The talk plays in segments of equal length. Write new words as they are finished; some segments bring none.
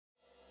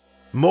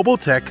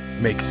Mobiltech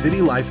makes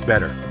city life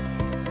better.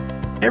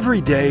 Every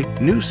day,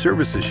 new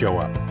services show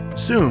up.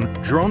 Soon,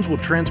 drones will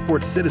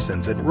transport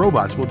citizens and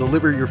robots will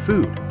deliver your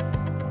food.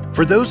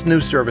 For those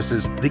new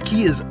services, the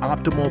key is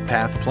optimal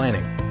path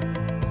planning.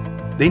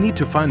 They need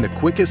to find the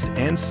quickest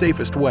and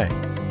safest way.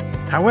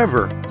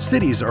 However,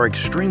 cities are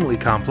extremely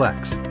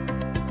complex.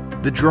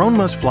 The drone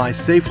must fly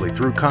safely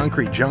through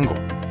concrete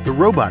jungle. The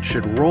robot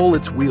should roll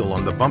its wheel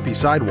on the bumpy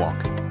sidewalk.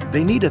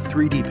 They need a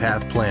 3D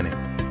path planning.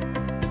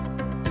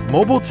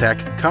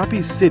 Mobiltech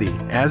copies city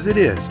as it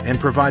is and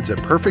provides a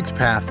perfect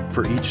path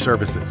for each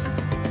services.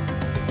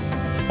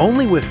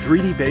 Only with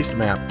 3D-based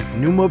map,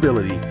 new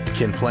mobility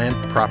can plan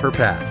proper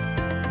path.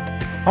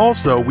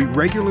 Also, we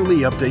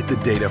regularly update the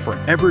data for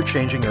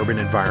ever-changing urban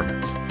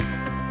environments.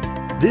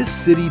 This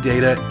city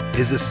data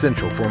is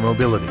essential for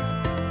mobility,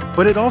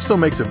 but it also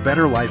makes a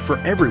better life for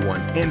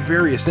everyone in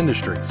various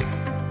industries.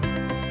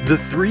 The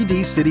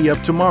 3D city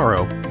of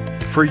tomorrow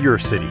for your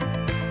city.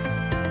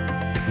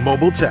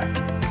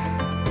 Mobiltech.